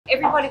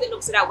everybody that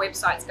looks at our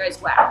websites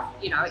goes, wow,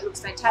 you know, it looks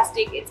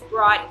fantastic, it's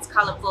bright, it's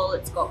colourful,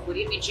 it's got good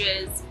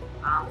images,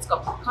 it's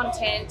got good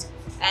content,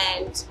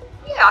 and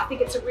yeah, I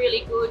think it's a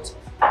really good,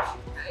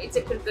 it's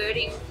a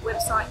converting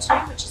website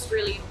too, which is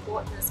really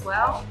important as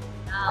well.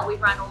 We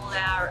run all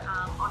our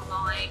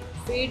online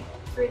food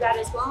through that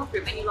as well,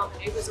 through Menu Log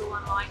and Uber's all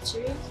online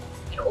too,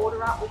 and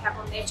Order Up we have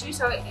on there too,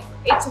 so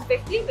it's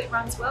effective, it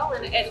runs well,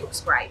 and it looks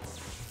great.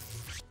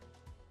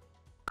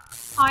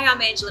 Hi,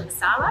 I'm Angela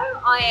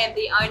Vassallo. I am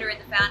the owner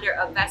and the founder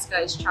of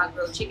Vascos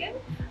Grilled Chicken.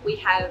 We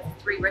have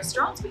 3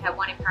 restaurants. We have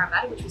one in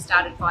Parramatta, which we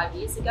started 5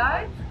 years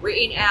ago. We're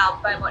in our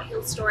Beaumont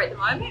Hill store at the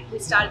moment. We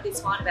started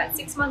this one about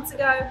 6 months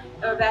ago,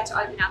 and we're about to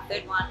open our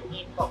 3rd one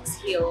in Box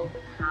Hill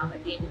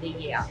at the end of the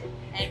year.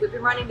 And we've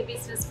been running the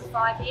business for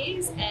 5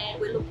 years, and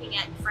we're looking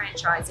at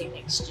franchising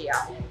next year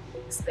and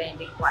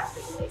expanding quite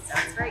quickly, so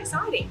it's very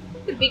exciting.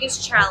 The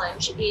biggest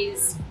challenge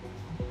is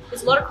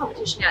there's a lot of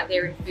competition out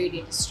there in the food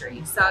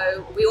industry,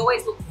 so we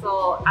always look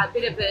for a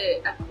bit of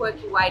a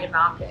quirky way to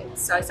market.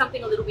 So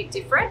something a little bit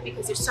different,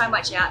 because there's so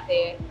much out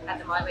there at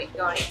the moment. You can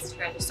go on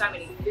Instagram, there's so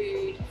many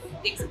food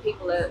things that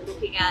people are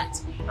looking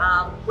at.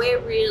 I've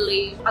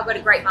got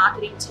a great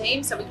marketing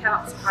team, so we come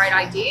up with some great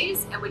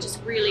ideas, and we're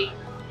just really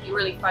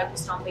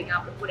focused on being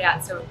able to put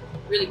out some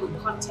really good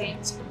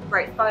content,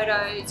 great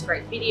photos,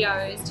 great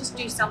videos, just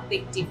do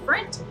something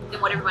different than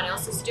what everyone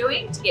else is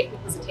doing to get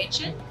people's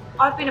attention.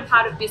 I've been a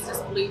part of Business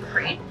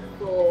Blueprint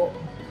for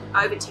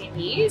over 10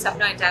 years. I've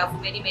known Dale for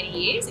many, many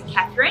years, and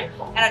Catherine,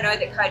 and I know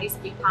that Cody's a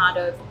big part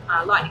of,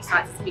 Lightning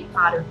Sites is a big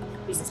part of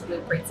Business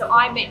Blueprint. So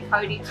I met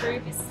Cody through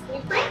Business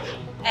Blueprint,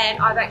 and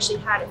I've actually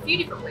had a few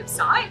different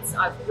websites.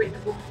 I've written a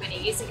book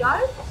many years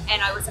ago,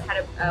 and I also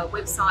had a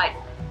website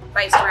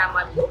based around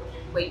my book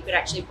where you could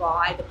actually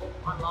buy the book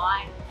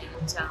online,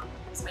 and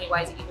there's many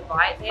ways that you can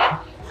buy it there.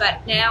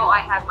 But now I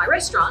have my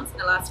restaurants in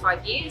the last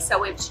 5 years,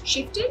 so we've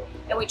shifted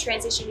and we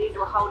transitioned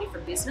into a whole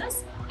different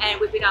business, and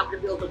we've been able to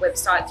build the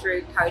website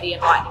through Cody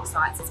and Lightning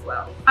Sites as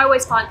well. I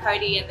always find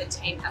Cody and the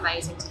team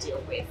amazing to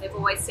deal with. They've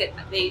always set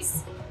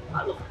these,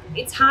 look,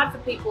 it's hard for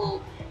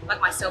people like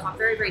myself. I'm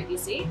very, very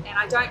busy, and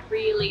I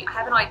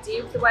have an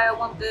idea of the way I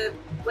want the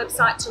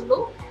website to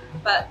look,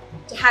 but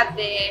to have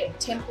their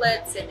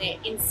templates and their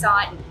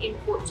insight and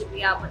input to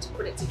be able to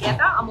put it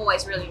together, I'm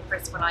always really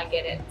impressed when I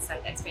get it. So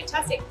that's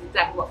fantastic,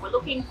 exactly what we're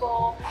looking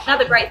for.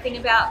 Another great thing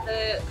about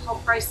the whole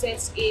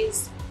process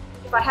is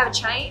if I have a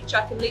change,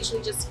 I can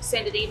literally just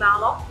send an email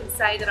off and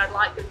say that I'd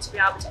like them to be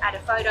able to add a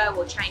photo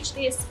or change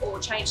this or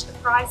change the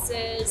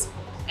prices.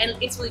 And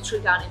it's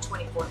literally done in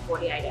 24 to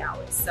 48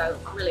 hours. So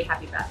I'm really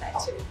happy about that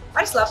too.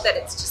 I just love that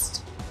it's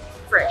just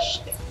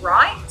fresh, it's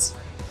bright,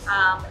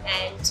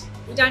 and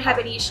we don't have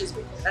any issues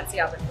with it. That's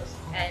the other thing.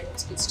 And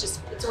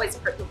it's always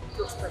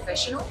looks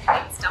professional,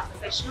 and it's done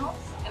professional.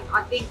 And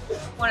I think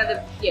one of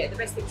the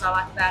best things I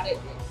like about it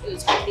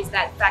is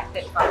that fact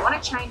that if I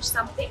want to change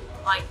something,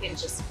 I can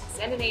just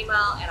send an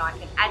email and I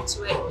can add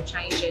to it or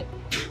change it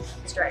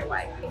straight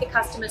away. The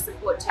customer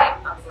support team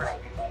are great.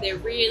 They're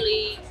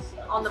really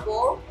on the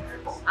ball.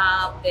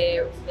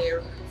 They're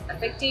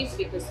effective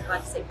because,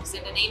 like I said, you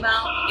send an email,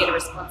 you get a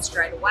response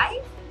straight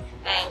away,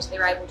 and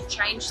they're able to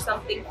change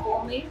something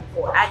for me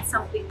or add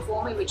something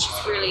for me, which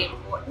is really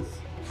important.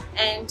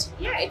 And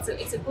yeah, it's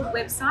a good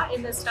website,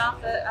 and the staff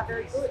are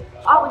very good.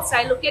 I would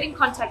say, look, get in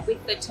contact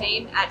with the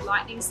team at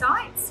Lightning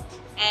Sites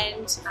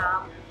and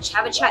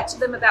have a chat to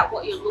them about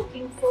what you're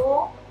looking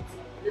for,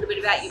 a little bit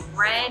about your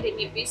brand and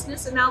your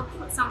business, and they'll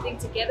put something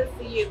together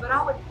for you. But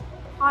I would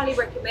highly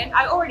recommend,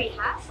 I already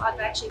have, I've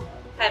actually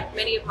had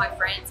many of my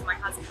friends and my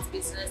husband's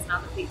business and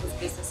other people's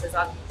businesses,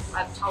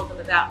 I've told them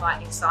about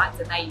Lightning Sites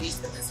and they use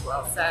them as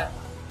well. So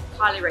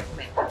highly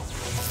recommend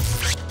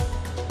them.